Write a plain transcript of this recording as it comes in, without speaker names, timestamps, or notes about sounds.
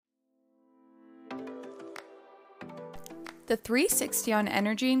the 360 on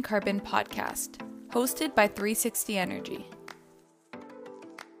Energy and Carbon podcast, hosted by 360 Energy.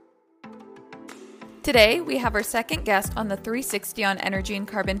 Today, we have our second guest on the 360 on Energy and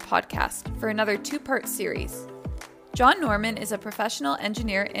Carbon podcast for another two-part series. John Norman is a professional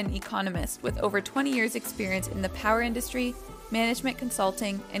engineer and economist with over 20 years' experience in the power industry, management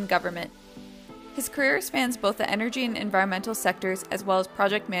consulting, and government. His career spans both the energy and environmental sectors as well as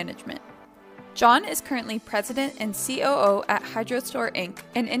project management. John is currently president and COO at Hydrostor Inc.,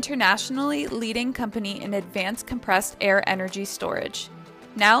 an internationally leading company in advanced compressed air energy storage.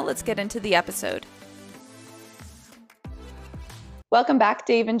 Now let's get into the episode. Welcome back,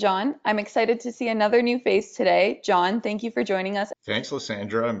 Dave and John. I'm excited to see another new face today. John, thank you for joining us. Thanks,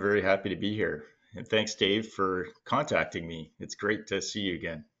 Lysandra. I'm very happy to be here. And thanks, Dave, for contacting me. It's great to see you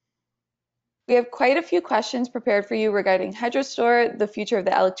again. We have quite a few questions prepared for you regarding Hydrostor, the future of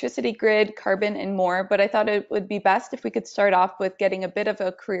the electricity grid, carbon, and more, but I thought it would be best if we could start off with getting a bit of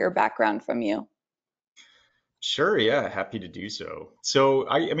a career background from you. Sure, yeah, happy to do so. So,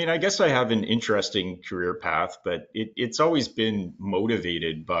 I guess I have an interesting career path, but it's always been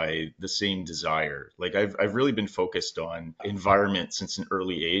motivated by the same desire. Like I've really been focused on environment since an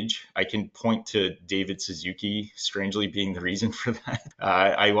early age. I can point to David Suzuki, strangely being the reason for that.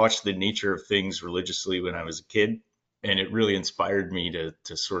 I watched The Nature of Things religiously when I was a kid, and it really inspired me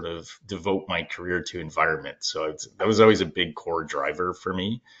to sort of devote my career to environment. So that was always a big core driver for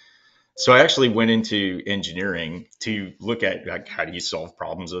me. So I actually went into engineering to look at like, how do you solve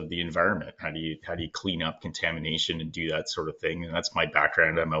problems of the environment? How do you clean up contamination and do that sort of thing? And that's my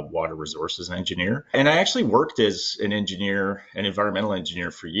background. I'm a water resources engineer. And I actually worked as an engineer, an environmental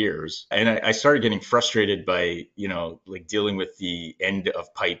engineer for years. And I started getting frustrated by, like dealing with the end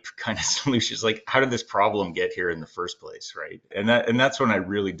of pipe kind of solutions. Like, how did this problem get here in the first place, right? And that's when I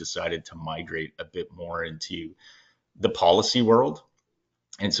really decided to migrate a bit more into the policy world.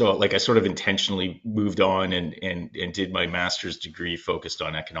 And so like I sort of intentionally moved on and did my master's degree focused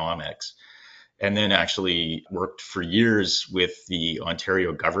on economics, and then actually worked for years with the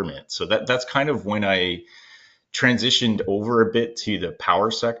Ontario government. So that's kind of when I transitioned over a bit to the power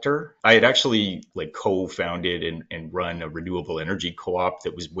sector. I had actually like co-founded and run a renewable energy co-op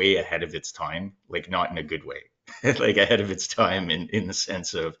that was way ahead of its time, like not in a good way. Like ahead of its time in the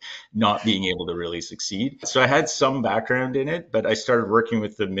sense of not being able to really succeed. So I had some background in it, but I started working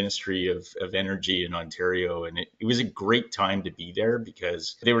with the Ministry of Energy in Ontario, and it was a great time to be there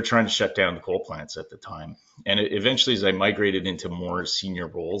because they were trying to shut down the coal plants at the time. And eventually, as I migrated into more senior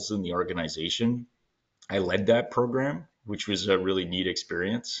roles in the organization, I led that program, which was a really neat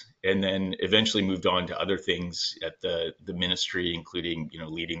experience, and then eventually moved on to other things at the ministry, including,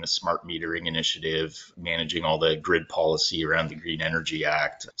 leading the smart metering initiative, managing all the grid policy around the Green Energy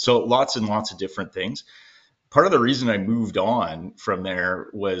Act. So lots and lots of different things. Part of the reason I moved on from there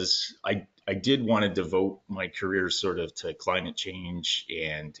was I did want to devote my career sort of to climate change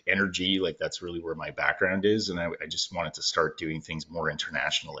and energy. Like that's really where my background is. And I just wanted to start doing things more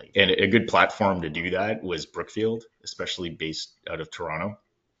internationally. And a good platform to do that was Brookfield, especially based out of Toronto.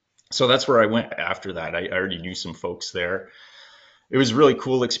 So that's where I went after that. I already knew some folks there. It was a really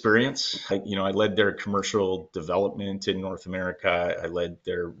cool experience. I led their commercial development in North America. I led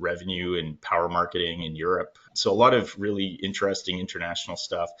their revenue and power marketing in Europe. So a lot of really interesting international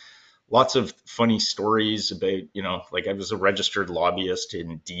stuff. Lots of funny stories about, like I was a registered lobbyist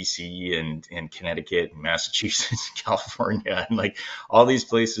in DC and Connecticut and Massachusetts, and California. And like all these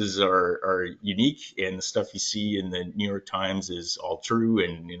places are unique, and the stuff you see in the New York Times is all true.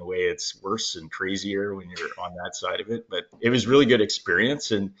 And in a way it's worse and crazier when you're on that side of it. But it was a really good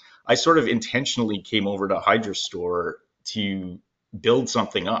experience. And I sort of intentionally came over to Hydrostor to build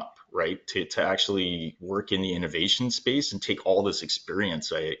something up, right? To actually work in the innovation space and take all this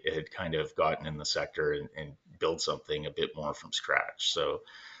experience I had kind of gotten in the sector and build something a bit more from scratch. So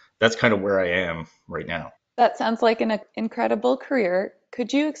that's kind of where I am right now. That sounds like an incredible career.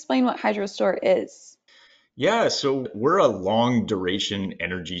 Could you explain what Hydrostor is? Yeah, so we're a long duration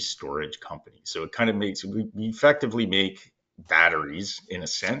energy storage company. So it kind of we effectively make batteries in a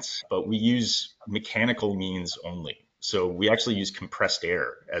sense, but we use mechanical means only. So we actually use compressed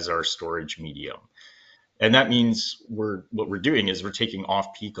air as our storage medium. And that means what we're doing is we're taking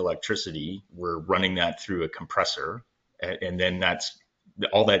off-peak electricity, we're running that through a compressor, and then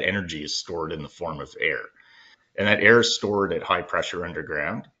all that energy is stored in the form of air. And that air is stored at high pressure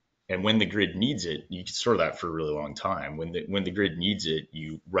underground. And when the grid needs it, you can store that for a really long time. When the grid needs it,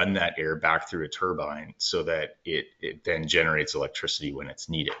 you run that air back through a turbine so that it then generates electricity when it's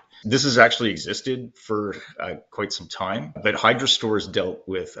needed. This has actually existed for quite some time, but Hydrostor dealt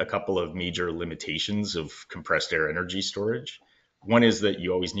with a couple of major limitations of compressed air energy storage. One is that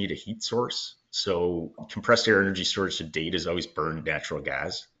you always need a heat source. So compressed air energy storage to date has always burned natural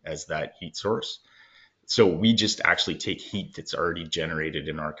gas as that heat source. So we just actually take heat that's already generated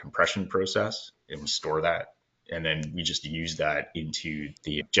in our compression process and we store that. And then we just use that into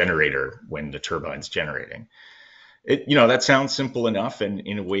the generator when the turbine's generating. That sounds simple enough, and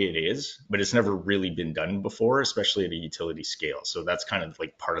in a way it is, but it's never really been done before, especially at a utility scale. So that's kind of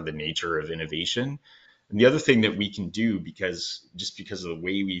like part of the nature of innovation. And the other thing that we can do, because of the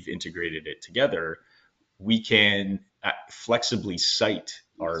way we've integrated it together, we can flexibly site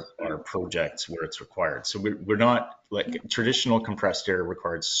our projects where it's required. So we're not like traditional compressed air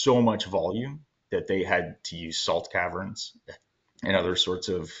required so much volume that they had to use salt caverns and other sorts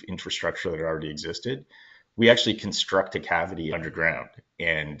of infrastructure that already existed. We actually construct a cavity underground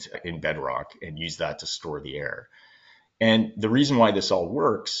and in bedrock and use that to store the air. And the reason why this all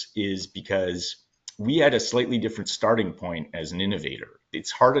works is because we had a slightly different starting point as an innovator.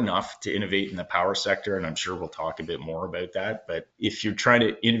 It's hard enough to innovate in the power sector, and I'm sure we'll talk a bit more about that. But if you're trying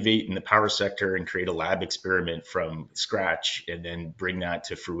to innovate in the power sector and create a lab experiment from scratch and then bring that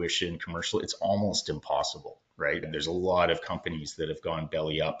to fruition commercial, it's almost impossible, right? And there's a lot of companies that have gone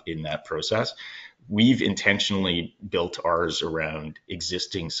belly up in that process. We've intentionally built ours around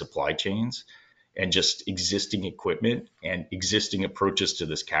existing supply chains and just existing equipment and existing approaches to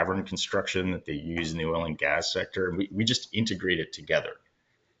this cavern construction that they use in the oil and gas sector. And we just integrate it together.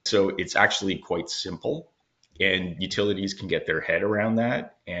 So it's actually quite simple and utilities can get their head around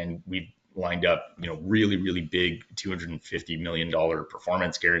that. And we've lined up, really, really big $250 million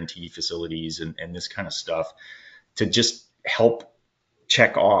performance guarantee facilities and this kind of stuff to just help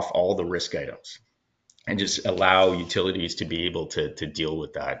check off all the risk items and just allow utilities to be able to deal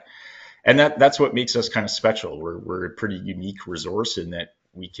with that. And that's what makes us kind of special. We're a pretty unique resource in that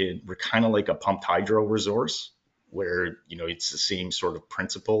we're kind of like a pumped hydro resource where it's the same sort of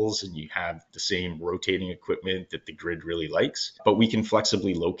principles and you have the same rotating equipment that the grid really likes, but we can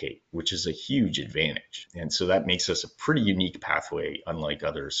flexibly locate, which is a huge advantage. And so that makes us a pretty unique pathway, unlike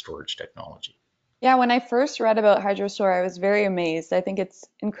other storage technology. Yeah, when I first read about Hydrostor, I was very amazed. I think it's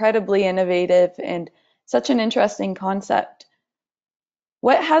incredibly innovative and such an interesting concept.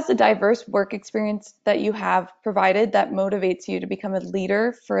 What has the diverse work experience that you have provided that motivates you to become a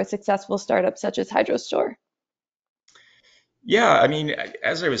leader for a successful startup such as Hydrostor? Yeah, I mean,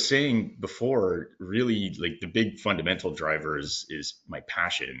 as I was saying before, really like the big fundamental driver is my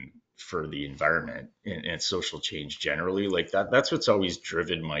passion for the environment and social change generally. Like that's what's always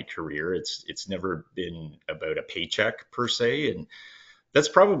driven my career. It's never been about a paycheck per se, and that's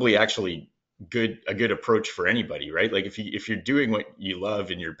probably actually a good approach for anybody, right? Like if you're doing what you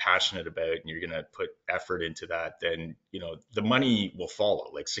love and you're passionate about and you're going to put effort into that, then the money will follow.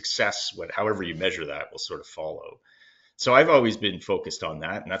 Like success, however you measure that, will sort of follow. So I've always been focused on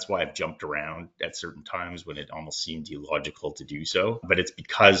that, and that's why I've jumped around at certain times when it almost seemed illogical to do so. But it's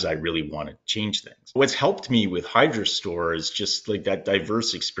because I really want to change things. What's helped me with Hydrostor is just like that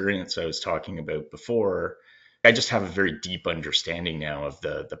diverse experience I was talking about before. I just have a very deep understanding now of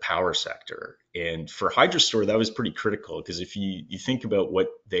the power sector. And for Hydrostor, that was pretty critical because if you think about what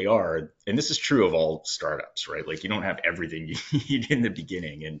they are, and this is true of all startups, right? Like you don't have everything you need in the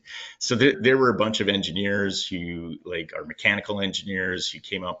beginning. And so there were a bunch of engineers who like are mechanical engineers who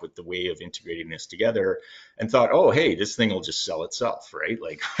came up with the way of integrating this together and thought, oh, hey, this thing will just sell itself, right?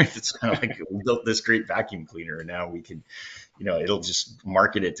 Like it's kind of like we built this great vacuum cleaner and now we can it'll just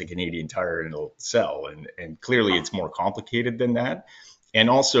market it to Canadian Tire and it'll sell. And clearly it's more complicated than that. And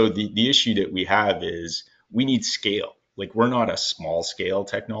also the issue that we have is we need scale. Like we're not a small scale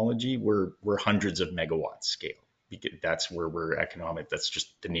technology. We're hundreds of megawatts scale. Because that's where we're economic. That's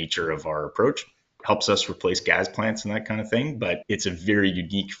just the nature of our approach. Helps us replace gas plants and that kind of thing. But it's a very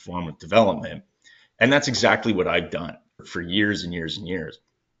unique form of development. And that's exactly what I've done for years and years and years.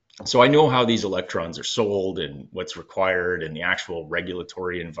 So I know how these electrons are sold and what's required and the actual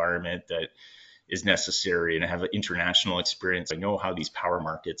regulatory environment that is necessary. And I have an international experience. I know how these power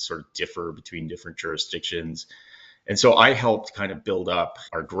markets sort of differ between different jurisdictions. And so I helped kind of build up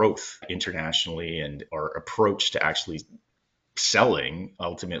our growth internationally and our approach to actually selling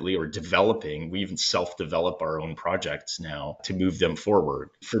ultimately or developing. We even self-develop our own projects now to move them forward.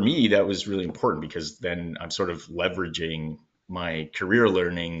 For me, that was really important because then I'm sort of leveraging my career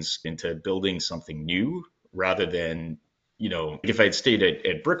learnings into building something new rather than if I'd stayed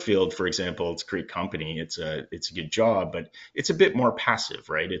at Brookfield, for example, it's a great company, it's a good job, but it's a bit more passive,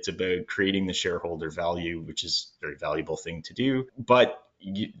 right? It's about creating the shareholder value, which is a very valuable thing to do. But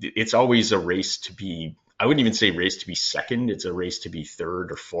it's always a race to be, I wouldn't even say race to be second. It's a race to be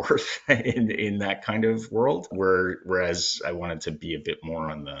third or fourth in that kind of world. Whereas I wanted to be a bit more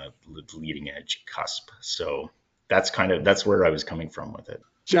on the leading edge cusp. So that's where I was coming from with it.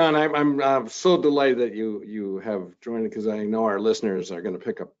 John, I'm so delighted that you have joined, because I know our listeners are going to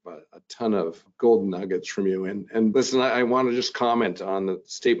pick up a ton of golden nuggets from you. And listen, I want to just comment on the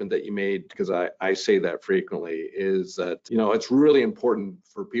statement that you made, because I say that frequently, is that it's really important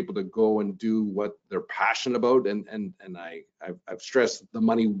for people to go and do what they're passionate about, and I've stressed the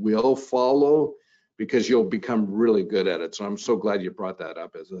money will follow, because you'll become really good at it. So I'm so glad you brought that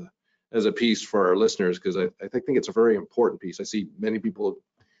up as a piece for our listeners, because I think it's a very important piece. I see many people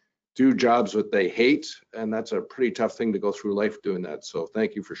do jobs that they hate, and that's a pretty tough thing to go through life doing that. So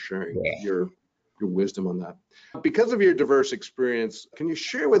thank you for sharing your wisdom on that. Because of your diverse experience, can you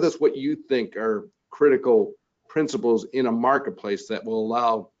share with us what you think are critical principles in a marketplace that will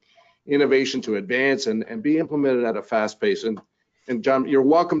allow innovation to advance and be implemented at a fast pace? And John, you're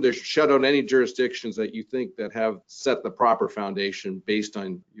welcome to shut out any jurisdictions that you think that have set the proper foundation based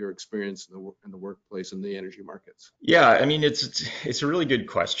on your experience in the workplace and the energy markets. Yeah, I mean, it's a really good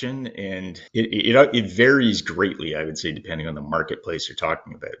question, and it varies greatly, I would say, depending on the marketplace you're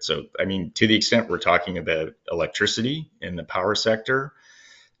talking about. So, I mean, to the extent we're talking about electricity in the power sector,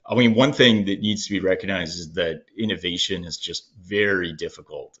 I mean, one thing that needs to be recognized is that innovation is just very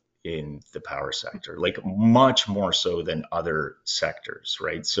difficult in the power sector, like much more so than other sectors,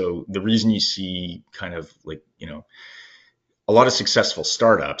 right? So the reason you see kind of like, a lot of successful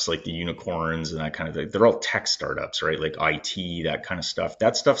startups like the unicorns and that kind of thing, they're all tech startups, right? Like IT, that kind of stuff.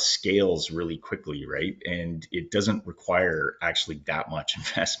 That stuff scales really quickly, right? And it doesn't require actually that much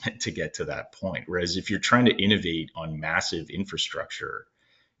investment to get to that point. Whereas if you're trying to innovate on massive infrastructure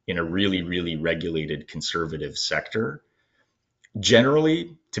in a really, really regulated conservative sector,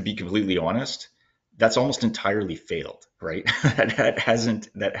 generally, to be completely honest, that's almost entirely failed, right? that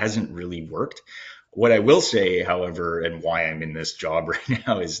hasn't really worked. What I will say, however, and why I'm in this job right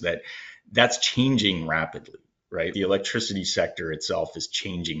now, is that that's changing rapidly, right? The electricity sector itself is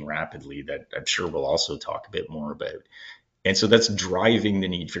changing rapidly, that I'm sure we'll also talk a bit more about. And so that's driving the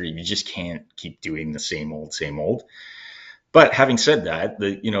need for, you just can't keep doing the same old, same old. But having said that,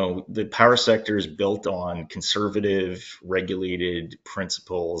 the power sector is built on conservative, regulated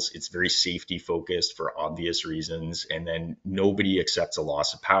principles. It's very safety focused for obvious reasons, and then nobody accepts a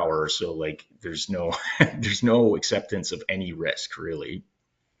loss of power. So like, there's no there's no acceptance of any risk really.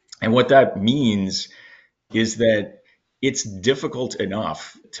 And what that means is that it's difficult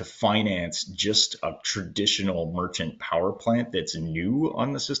enough to finance just a traditional merchant power plant that's new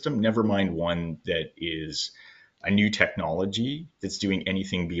on the system, never mind one that is a new technology that's doing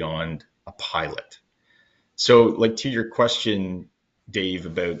anything beyond a pilot. So, like, to your question, Dave,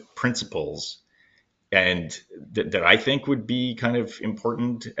 about principles, and that I think would be kind of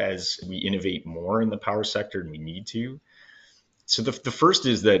important as we innovate more in the power sector, and we need to. So the first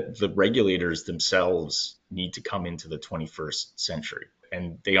is that the regulators themselves need to come into the 21st century,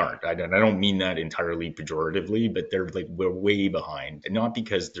 and they aren't. I don't mean that entirely pejoratively, but we're way behind, and not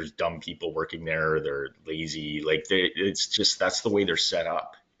because there's dumb people working there or they're lazy. Like it's just, that's the way they're set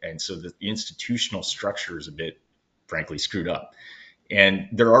up, and so the institutional structure is a bit, frankly, screwed up. And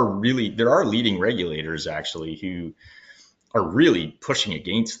there are leading regulators actually who are really pushing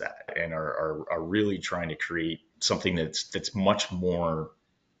against that, and are really trying to create something that's much more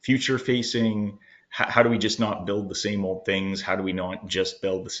future facing. How do we just not build the same old things? How do we not just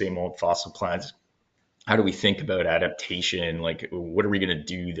build the same old fossil plants? How do we think about adaptation? Like, what are we going to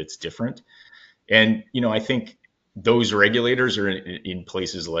do that's different? And I think those regulators are in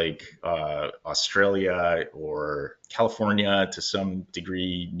places like Australia or California to some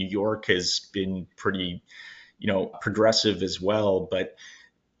degree. New York has been pretty progressive as well. But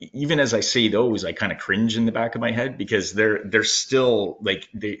even as I say those, I kind of cringe in the back of my head, because they're still like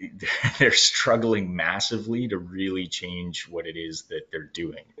they're struggling massively to really change what it is that they're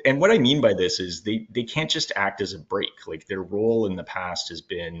doing. And what I mean by this is they can't just act as a brake. Like, their role in the past has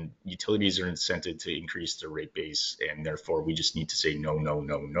been, utilities are incented to increase their rate base, and therefore we just need to say no, no,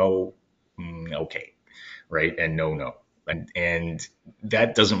 no, no, okay, right, and no, no. And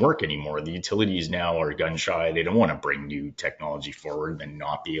that doesn't work anymore. The utilities now are gun shy. They don't want to bring new technology forward and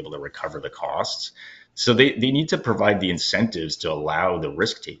not be able to recover the costs. So they need to provide the incentives to allow the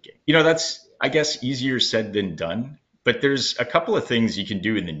risk taking. That's, I guess, easier said than done. But there's a couple of things you can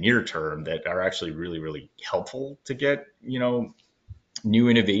do in the near term that are actually really, really helpful to get, new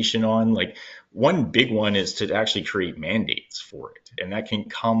innovation on. Like one big one is to actually create mandates for it. And that can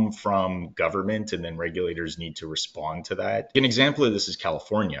come from government, and then regulators need to respond to that. An example of this is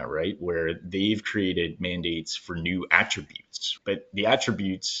California, right? Where they've created mandates for new attributes. But the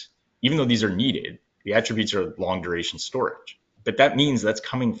attributes, even though these are needed, the attributes are long duration storage. But that means that's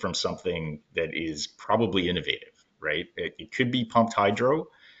coming from something that is probably innovative, right? It could be pumped hydro,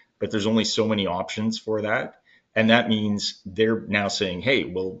 but there's only so many options for that. And that means they're now saying, hey,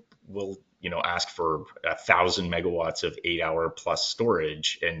 we'll ask for 1,000 megawatts of 8-hour plus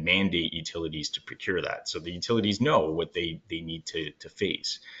storage and mandate utilities to procure that. So the utilities know what they need to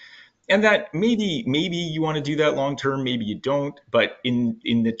face. And that maybe you want to do that long term, maybe you don't. But in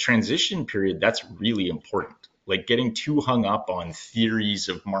the transition period, that's really important. Like getting too hung up on theories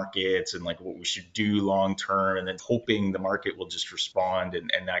of markets and like what we should do long term, and then hoping the market will just respond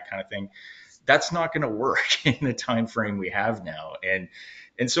and that kind of thing, that's not going to work in the time frame we have now.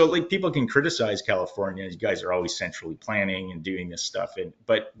 And so like people can criticize California, you guys are always centrally planning and doing this stuff,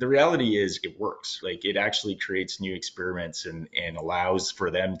 but the reality is it works. Like it actually creates new experiments and allows for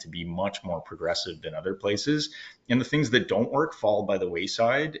them to be much more progressive than other places. And the things that don't work fall by the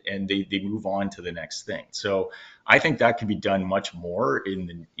wayside, and they move on to the next thing. So I think that can be done much more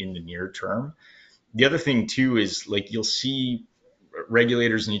in the near term. The other thing too is like you'll see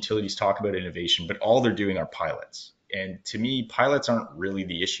regulators and utilities talk about innovation, but all they're doing are pilots. And to me, pilots aren't really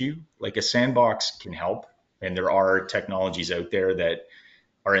the issue. Like a sandbox can help, and there are technologies out there that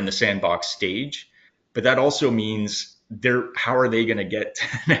are in the sandbox stage. But that also means how are they going to get to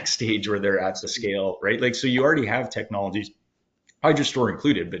the next stage where they're at the scale, right? Like, so you already have technologies, Hydrostor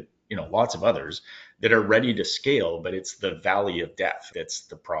included, but lots of others that are ready to scale, but it's the valley of death that's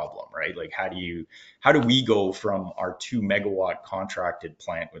the problem, right? Like how do we go from our 2 megawatt contracted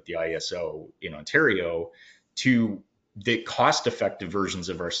plant with the ISO in Ontario to the cost effective versions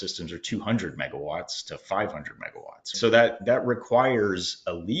of our systems are 200 megawatts to 500 megawatts. So that requires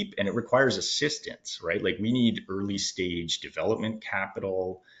a leap, and it requires assistance, right? Like we need early stage development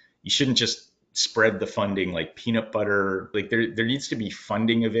capital. You shouldn't just spread the funding like peanut butter. Like there needs to be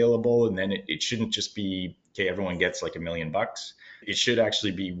funding available, and then it shouldn't just be, okay, everyone gets like $1 million. It should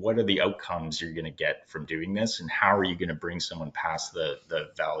actually be, what are the outcomes you're going to get from doing this, and how are you going to bring someone past the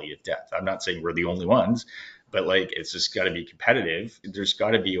valley of death? I'm not saying we're the only ones, but like it's just got to be competitive. There's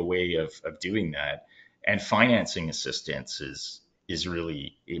got to be a way of doing that, and financing assistance is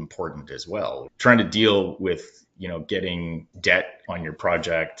really important as well. Trying to deal with getting debt on your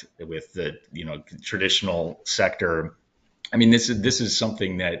project with the traditional sector. I mean, this is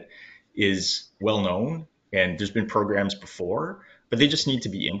something that is well known, and there's been programs before, but they just need to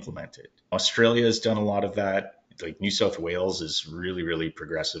be implemented. Australia has done a lot of that. Like New South Wales is really, really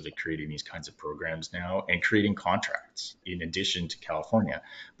progressive at creating these kinds of programs now and creating contracts in addition to California.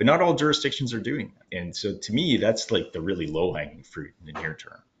 But not all jurisdictions are doing that. And so to me, that's like the really low hanging fruit in the near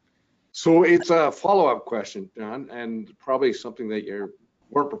term. So it's a follow-up question, John, and probably something that you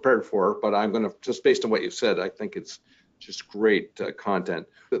weren't prepared for, but I'm going to, just based on what you've said, I think it's just great content.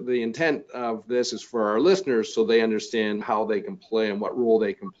 The intent of this is for our listeners so they understand how they can play and what role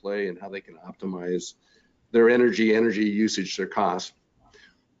they can play and how they can optimize their energy usage, their costs.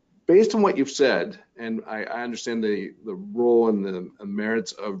 Based on what you've said, and I understand the role and the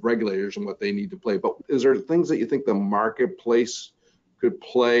merits of regulators and what they need to play, but is there things that you think the marketplace could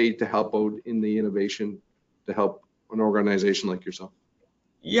play to help out in the innovation to help an organization like yourself?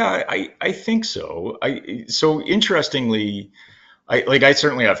 Yeah, I think so. So interestingly, I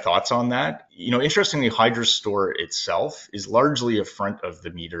certainly have thoughts on that. Interestingly, Hydrostor itself is largely a front of the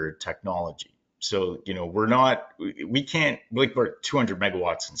meter technology. So, we can't, like, we're 200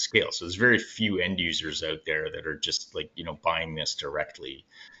 megawatts in scale. So there's very few end users out there that are just like, buying this directly.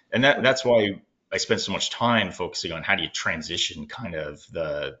 And that's why I spent so much time focusing on how do you transition kind of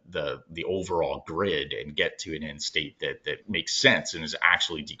the overall grid and get to an end state that makes sense and is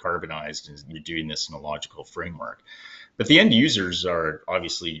actually decarbonized, and you're doing this in a logical framework. But the end users are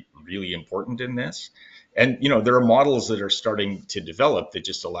obviously really important in this. And, there are models that are starting to develop that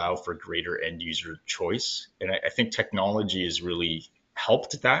just allow for greater end user choice. And I think technology has really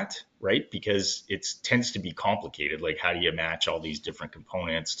helped that, right? Because it tends to be complicated. Like, how do you match all these different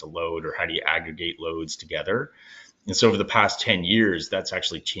components to load, or how do you aggregate loads together? And so over the past 10 years, that's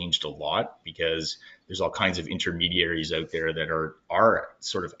actually changed a lot, because there's all kinds of intermediaries out there that are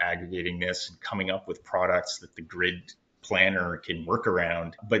sort of aggregating this and coming up with products that the grid planner can work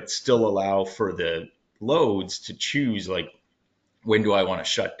around, but still allow for the loads to choose, like, when do I want to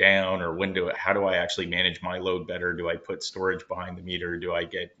shut down, or how do I actually manage my load better? Do I put storage behind the meter? Do I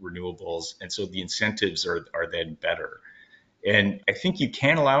get renewables? And so the incentives are then better. And I think you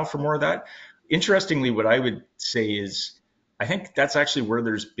can allow for more of that. Interestingly, what I would say is I think that's actually where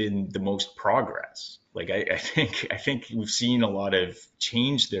there's been the most progress. Like I think we've seen a lot of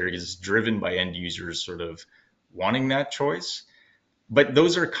change there is driven by end users sort of wanting that choice. But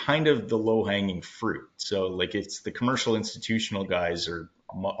those are kind of the low hanging fruit. So like it's the commercial institutional guys, or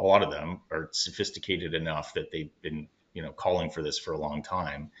a lot of them are sophisticated enough that they've been, calling for this for a long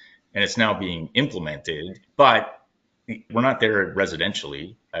time, and it's now being implemented. But we're not there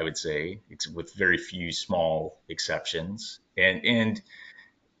residentially, I would say, it's with very few small exceptions. And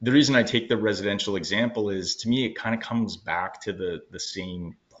the reason I take the residential example is, to me, it kind of comes back to the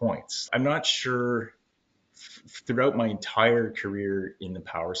same points. I'm not sure, throughout my entire career in the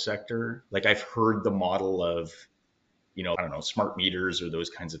power sector, like I've heard the model of, I don't know, smart meters or those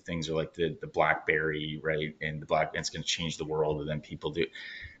kinds of things, or like the BlackBerry, right? And it's going to change the world, and then people do.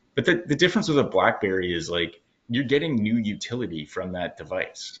 But the difference with a BlackBerry is, like, you're getting new utility from that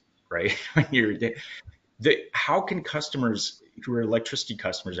device, right? When how can customers who are electricity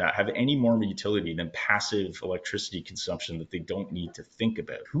customers have any more utility than passive electricity consumption that they don't need to think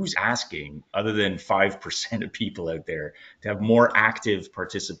about? Who's asking, other than 5% of people out there, to have more active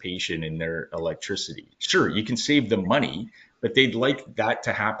participation in their electricity? Sure, you can save them money, but they'd like that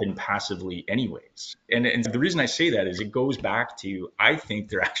to happen passively anyways. And the reason I say that is it goes back to, I think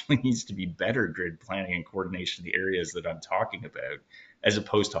there actually needs to be better grid planning and coordination in the areas that I'm talking about, as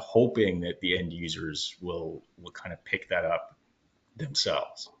opposed to hoping that the end users will kind of pick that up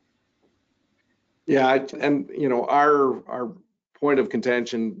themselves. Yeah, and our point of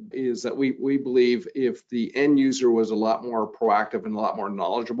contention is that we believe if the end user was a lot more proactive and a lot more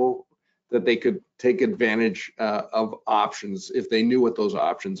knowledgeable, that they could take advantage of options if they knew what those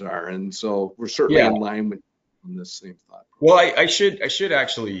options are. And so we're certainly in line with on this same thought. Well, I should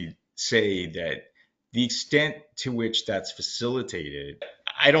actually say that the extent to which that's facilitated,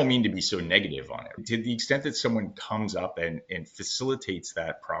 I don't mean to be so negative on it. To the extent that someone comes up and facilitates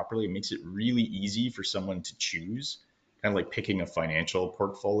that properly, it makes it really easy for someone to choose, kind of like picking a financial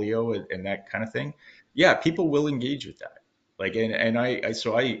portfolio and that kind of thing. Yeah, people will engage with that. Like, and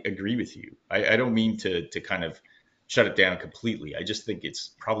so I agree with you. I don't mean to kind of shut it down completely. I just think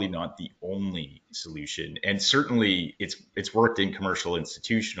it's probably not the only solution. And certainly it's worked in commercial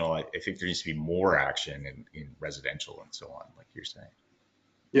institutional. I think there needs to be more action in residential and so on, like you're saying.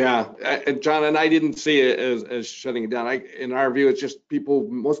 Yeah, John, and I didn't see it as shutting it down. In our view, it's just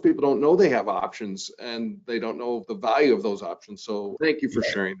most people don't know they have options, and they don't know the value of those options. So thank you for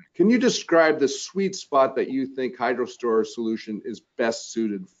sharing. Can you describe the sweet spot that you think Hydrostor solution is best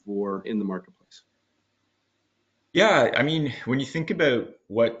suited for in the marketplace? Yeah, I mean, when you think about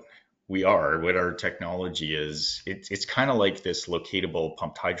what our technology is, it's kind of like this locatable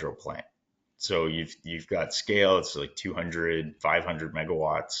pumped hydro plant. So you've got scale, it's like 200, 500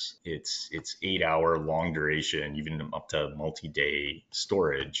 megawatts. It's 8 hour long duration, even up to multi-day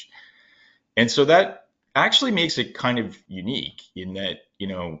storage. And so that actually makes it kind of unique in that,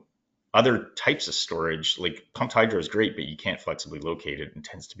 other types of storage, like pumped hydro is great, but you can't flexibly locate it and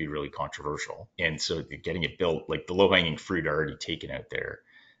tends to be really controversial. And so getting it built, like the low hanging fruit are already taken out there.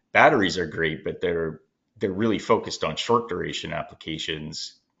 Batteries are great, but they're really focused on short duration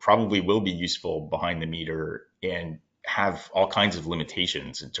applications, probably will be useful behind the meter, and have all kinds of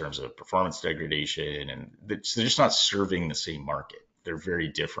limitations in terms of performance degradation. And they're just not serving the same market. They're very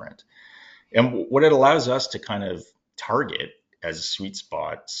different. And what it allows us to kind of target as sweet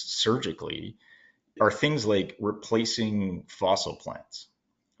spots surgically are things like replacing fossil plants,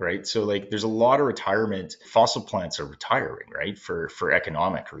 right? So like there's a lot of retirement. Fossil plants are retiring, right? For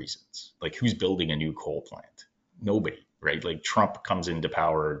economic reasons. Like, who's building a new coal plant? Nobody, right? Like Trump comes into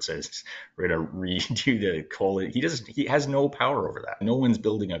power and says, we're going to redo the coal. He has no power over that. No one's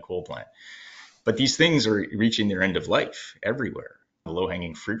building a coal plant. But these things are reaching their end of life everywhere. The low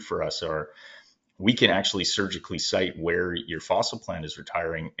hanging fruit for us are, we can actually surgically site where your fossil plant is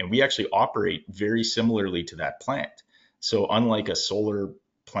retiring, and we actually operate very similarly to that plant. So unlike a solar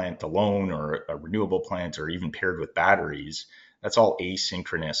plant alone, or a renewable plant, or even paired with batteries, that's all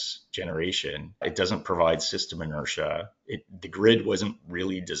asynchronous generation. It doesn't provide system inertia. The grid wasn't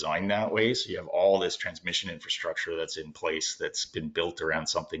really designed that way. So you have all this transmission infrastructure that's in place that's been built around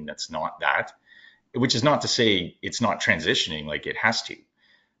something that's not that, which is not to say it's not transitioning, like it has to.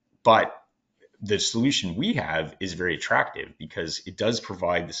 But the solution we have is very attractive because it does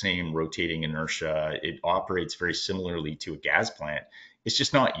provide the same rotating inertia. It operates very similarly to a gas plant. It's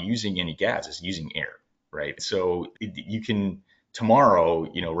just not using any gas, it's using air, right? So you can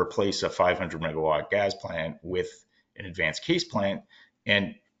tomorrow, replace a 500 megawatt gas plant with an advanced case plant.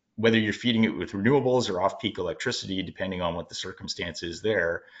 And whether you're feeding it with renewables or off-peak electricity, depending on what the circumstance is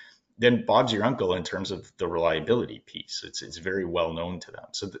there, then Bob's your uncle in terms of the reliability piece. It's very well known to them.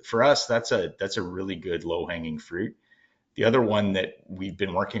 So for us, that's a really good low-hanging fruit. The other one that we've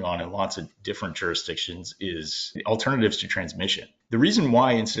been working on in lots of different jurisdictions is alternatives to transmission. The reason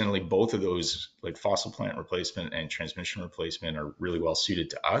why, incidentally, both of those, like fossil plant replacement and transmission replacement, are really well suited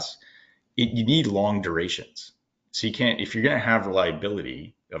to us, you need long durations. So you can't, if you're going to have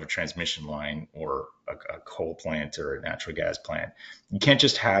reliability of a transmission line or a coal plant or a natural gas plant, you can't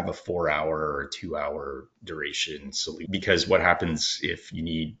just have a 4-hour or 2-hour duration solution, because what happens if you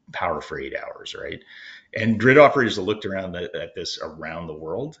need power for 8 hours, right? And grid operators have looked around at this around the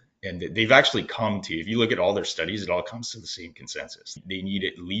world, and they've actually come to, if you look at all their studies, it all comes to the same consensus. They need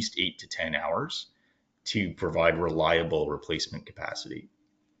at least 8 to 10 hours to provide reliable replacement capacity.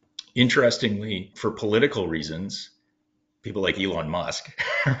 Interestingly, for political reasons, people like Elon Musk,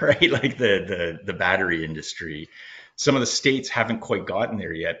 right? Like the battery industry, some of the states haven't quite gotten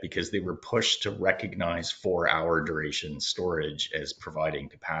there yet because they were pushed to recognize 4-hour duration storage as providing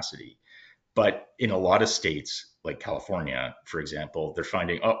capacity. But in a lot of states, like California, for example, they're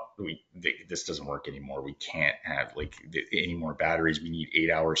finding, this doesn't work anymore. We can't have any more batteries. We need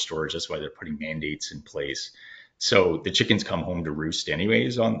 8-hour storage. That's why they're putting mandates in place. So the chickens come home to roost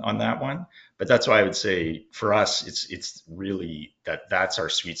anyways on that one. But that's why I would say for us, it's really that's our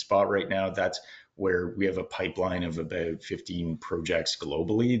sweet spot right now. That's where we have a pipeline of about 15 projects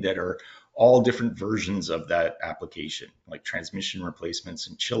globally that are all different versions of that application, like transmission replacements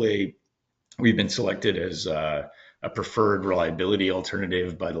in Chile. We've been selected as a preferred reliability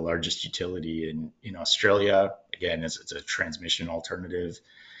alternative by the largest utility in Australia. Again, it's a transmission alternative.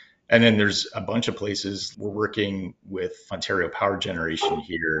 And then there's a bunch of places we're working with Ontario Power Generation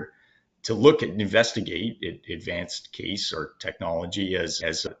here to look at and investigate advanced case or technology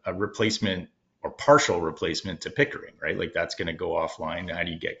as a replacement or partial replacement to Pickering, right? Like that's going to go offline. How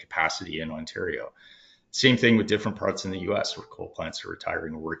do you get capacity in Ontario? Same thing with different parts in the US where coal plants are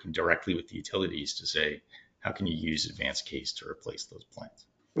retiring. We're working directly with the utilities to say, how can you use advanced case to replace those plants?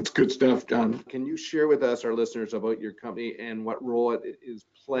 That's good stuff, John. Can you share with us, our listeners, about your company and what role it is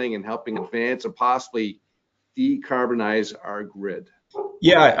playing in helping advance and possibly decarbonize our grid?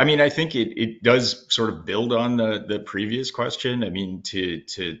 Yeah, I mean, I think it does sort of build on the previous question. I mean,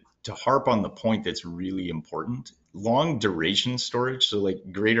 to harp on the point that's really important, long duration storage, so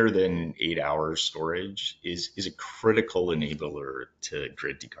like greater than 8 hours storage is a critical enabler to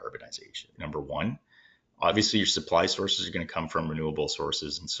grid decarbonization. Number one. Obviously, your supply sources are going to come from renewable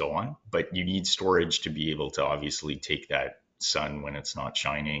sources and so on, but you need storage to be able to obviously take that sun when it's not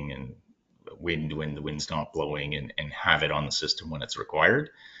shining and wind when the wind's not blowing and have it on the system when it's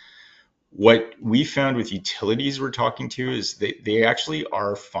required. What we found with utilities we're talking to is they actually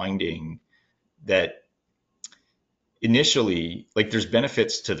are finding that initially, like there's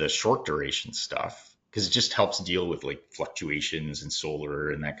benefits to the short duration stuff because it just helps deal with like fluctuations in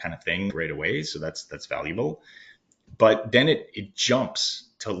solar and that kind of thing right away. So that's valuable. But then it jumps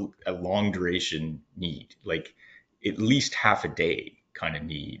to a long duration need, like at least half a day kind of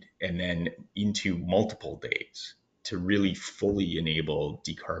need, and then into multiple days to really fully enable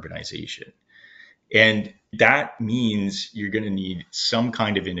decarbonization. And that means you're going to need some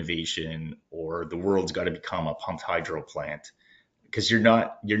kind of innovation, or the world's got to become a pumped hydro plant, because you're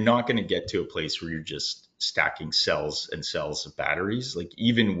not going to get to a place where you're just stacking cells and cells of batteries, like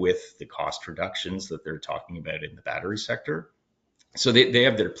even with the cost reductions that they're talking about in the battery sector. So they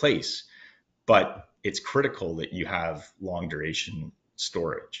have their place, but it's critical that you have long duration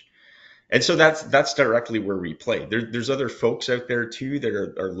storage. And so that's directly where we play. There's other folks out there too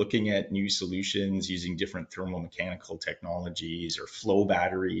that are looking at new solutions using different thermomechanical technologies or flow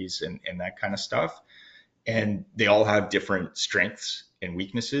batteries and that kind of stuff. And they all have different strengths and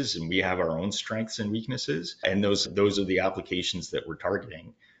weaknesses, and we have our own strengths and weaknesses. And those are the applications that we're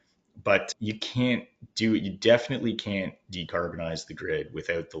targeting. But you can't do it. You definitely can't decarbonize the grid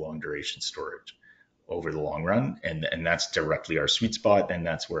without the long duration storage over the long run. And that's directly our sweet spot. And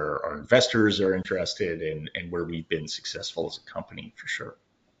that's where our investors are interested and where we've been successful as a company for sure.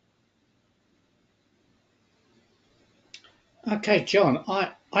 Okay, John,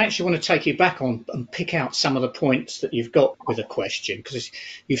 I actually want to take you back on and pick out some of the points that you've got with a question, because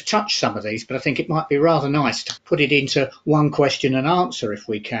you've touched some of these, but I think it might be rather nice to put it into one question and answer if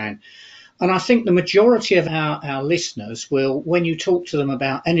we can. And I think the majority of our listeners will, when you talk to them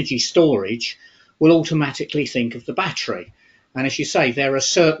about energy storage, will automatically think of the battery. And as you say, there are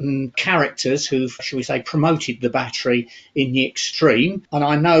certain characters who've, shall we say, promoted the battery in the extreme. And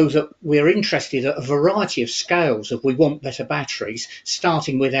I know that we're interested at a variety of scales of we want better batteries,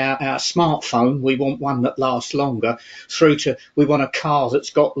 starting with our smartphone, we want one that lasts longer, through to we want a car that's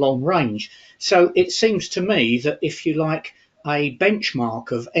got long range. So it seems to me that, if you like, a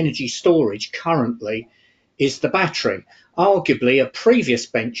benchmark of energy storage currently is the battery. Arguably, a previous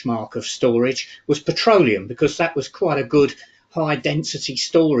benchmark of storage was petroleum, because that was quite a good high density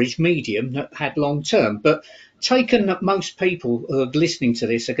storage medium that had long term. But taken that most people who are listening to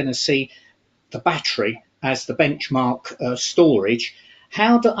this are going to see the battery as the benchmark storage,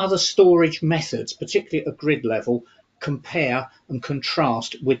 how do other storage methods, particularly at a grid level, compare and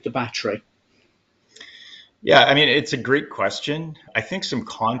contrast with the battery? Yeah, I mean, it's a great question. I think some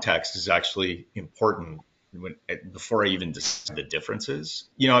context is actually important before I even decide the differences.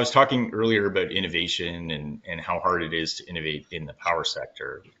 I was talking earlier about innovation and how hard it is to innovate in the power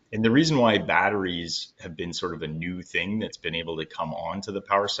sector. And the reason why batteries have been sort of a new thing that's been able to come onto the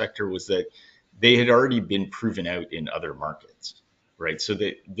power sector was that they had already been proven out in other markets, right? So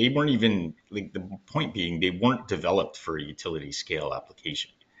they weren't even, like, the point being, they weren't developed for a utility scale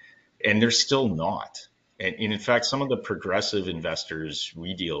application, and they're still not. And in fact, some of the progressive investors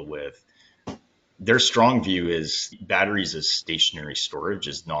we deal with, their strong view is batteries as stationary storage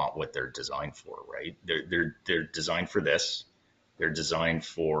is not what they're designed for, right? They're designed for this. They're designed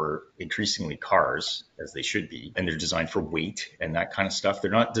for increasingly cars, as they should be, and they're designed for weight and that kind of stuff. They're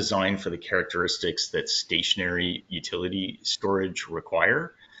not designed for the characteristics that stationary utility storage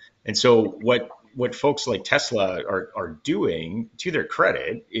require. And so what folks like Tesla are doing, to their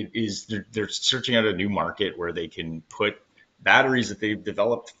credit, is they're searching out a new market where they can put batteries that they've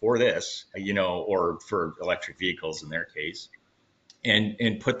developed for this, or for electric vehicles in their case,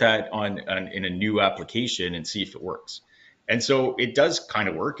 and put that on in a new application and see if it works. And so it does kind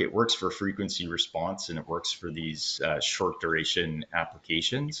of work. It works for frequency response, and it works for these short duration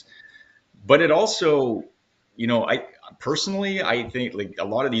applications. But it also, I personally, I think, like, a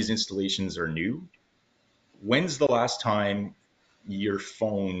lot of these installations are new. When's the last time your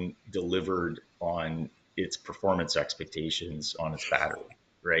phone delivered on its performance expectations on its battery?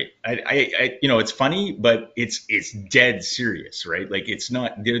 Right. It's funny, but it's dead serious, right? Like, it's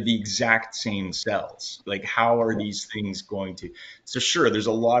not, they're the exact same cells. Like, how are these things going to, so sure, there's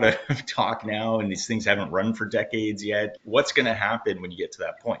a lot of talk now, and these things haven't run for decades yet. What's going to happen when you get to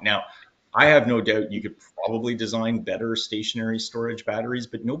that point? Now, I have no doubt you could probably design better stationary storage batteries,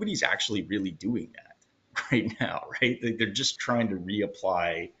 but nobody's actually really doing that right now, right? They're just trying to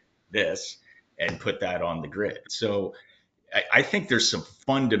reapply this and put that on the grid. So I think there's some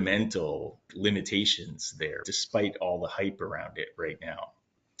fundamental limitations there, despite all the hype around it right now.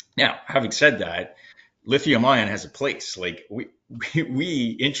 Now, having said that, lithium ion has a place. Like,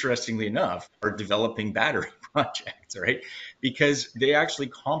 we interestingly enough are developing battery projects, right? Because they actually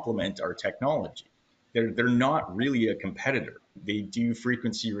complement our technology. They're not really a competitor. They do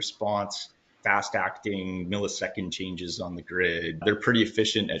frequency response, fast acting, millisecond changes on the grid. They're pretty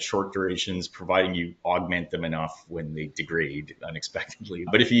efficient at short durations, providing you augment them enough when they degrade unexpectedly.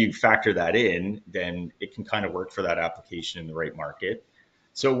 But if you factor that in, then it can kind of work for that application in the right market.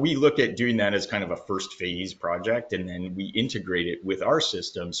 So we look at doing that as kind of a first phase project, and then we integrate it with our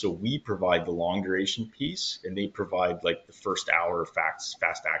system. So we provide the long duration piece, and they provide, like, the first hour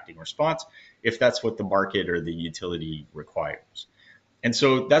fast acting response, if that's what the market or the utility requires. And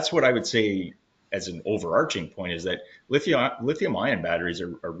so that's what I would say as an overarching point, is that lithium ion batteries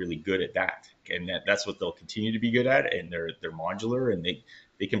are really good at that. And that's what they'll continue to be good at. And they're modular, and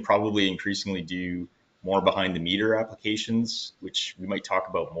they can probably increasingly do more behind the meter applications, which we might talk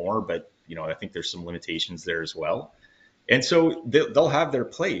about more, but I think there's some limitations there as well. And so they'll have their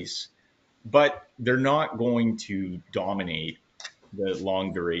place, but they're not going to dominate the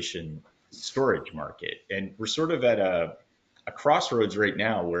long duration storage market. And we're sort of at a crossroads right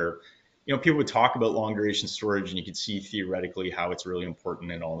now where, people would talk about long duration storage, and you could see theoretically how it's really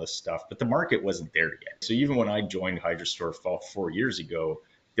important and all this stuff, but the market wasn't there yet. So even when I joined Hydrostor 4 years ago,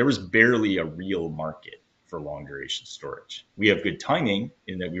 there was barely a real market for long duration storage. We have good timing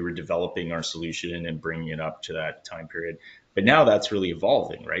in that we were developing our solution and bringing it up to that time period. But now that's really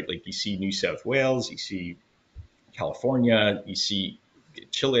evolving, right? Like, you see New South Wales, you see California, you see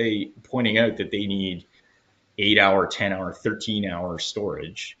Chile pointing out that they need 8-hour, 10-hour, 13-hour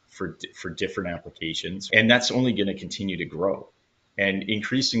storage for different applications. And that's only going to continue to grow. And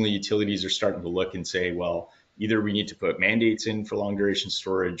increasingly, utilities are starting to look and say, well, either we need to put mandates in for long duration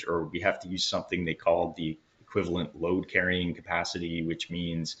storage, or we have to use something they call the equivalent load carrying capacity, which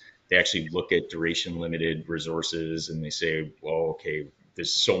means They actually look at duration limited resources and they say, well, okay,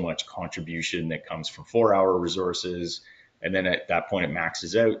 there's so much contribution that comes from 4-hour resources. And then at that point, it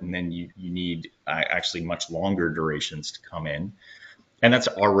maxes out. And then you need actually much longer durations to come in. And that's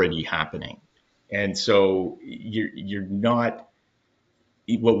already happening. And so you're not,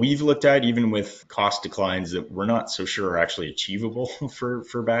 what we've looked at, even with cost declines that we're not so sure are actually achievable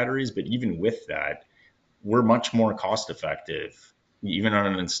for batteries, but even with that, we're much more cost effective, even on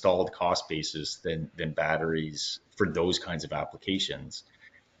an installed cost basis than batteries for those kinds of applications.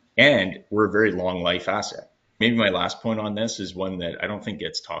 And we're a very long life asset. Maybe my last point on this is one that I don't think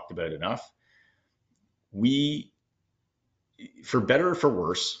gets talked about enough. We, for better or for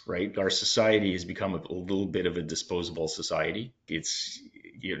worse, right, our society has become a little bit of a disposable society. It's,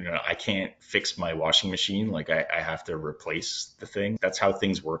 I can't fix my washing machine. Like I have to replace the thing. That's how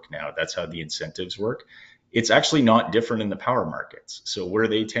things work now. That's how the incentives work. It's actually not different in the power markets. So where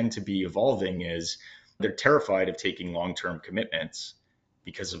they tend to be evolving is they're terrified of taking long-term commitments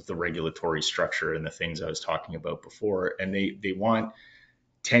because of the regulatory structure and the things I was talking about before. And they want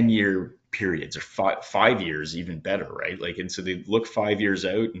 10-year periods, or 5 years, even better, right? Like, and so they look 5 years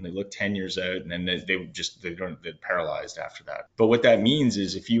out and they look 10 years out, and then they're paralyzed after that. But what that means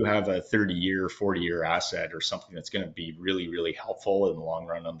is if you have a 30-year, 40-year asset or something that's going to be really, really helpful in the long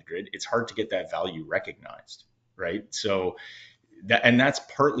run on the grid, it's hard to get that value recognized, right? So that's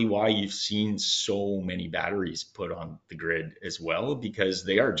partly why you've seen so many batteries put on the grid as well, because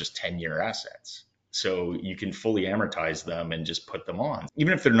they are just 10-year assets. So you can fully amortize them and just put them on.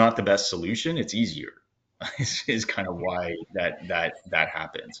 Even if they're not the best solution, it's easier is kind of why that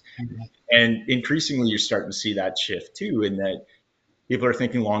happens. And increasingly, you're starting to see that shift too, in that people are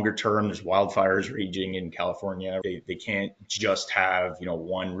thinking longer term. There's wildfires raging in California. They can't just have,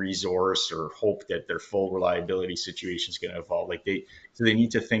 one resource or hope that their full reliability situation is going to evolve. So they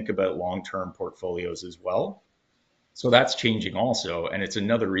need to think about long-term portfolios as well. So that's changing also. And it's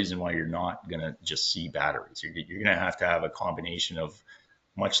another reason why you're not going to just see batteries. You're going to have a combination of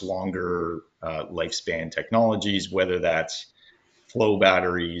much longer lifespan technologies, whether that's flow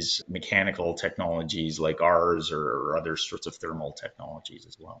batteries, mechanical technologies like ours, or other sorts of thermal technologies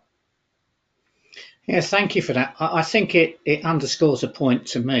as well. Yeah, thank you for that. I think it underscores a point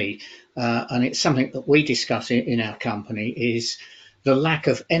to me, and it's something that we discuss in our company, is the lack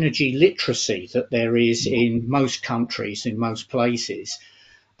of energy literacy that there is in most countries, in most places.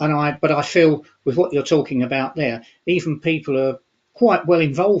 But I feel with what you're talking about there, even people who are quite well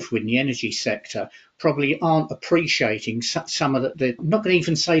involved with the energy sector probably aren't appreciating some of the, not going to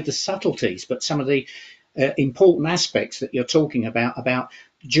even say the subtleties, but some of the important aspects that you're talking about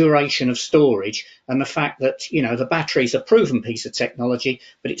duration of storage, and the fact that the battery is a proven piece of technology,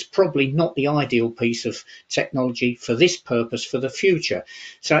 but it's probably not the ideal piece of technology for this purpose for the future.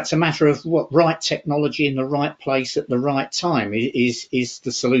 So it's a matter of what right technology in the right place at the right time is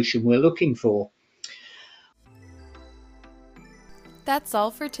the solution we're looking for. That's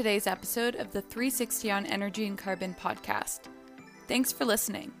all for today's episode of the 360 on Energy and Carbon podcast. Thanks for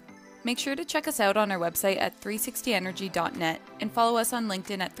listening. Make sure to check us out on our website at 360energy.net and follow us on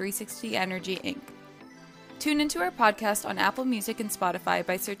LinkedIn at 360 Energy Inc. Tune into our podcast on Apple Music and Spotify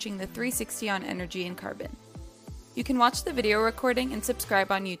by searching the 360 on Energy and Carbon. You can watch the video recording and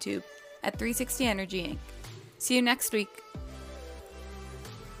subscribe on YouTube at 360 Energy Inc. See you next week.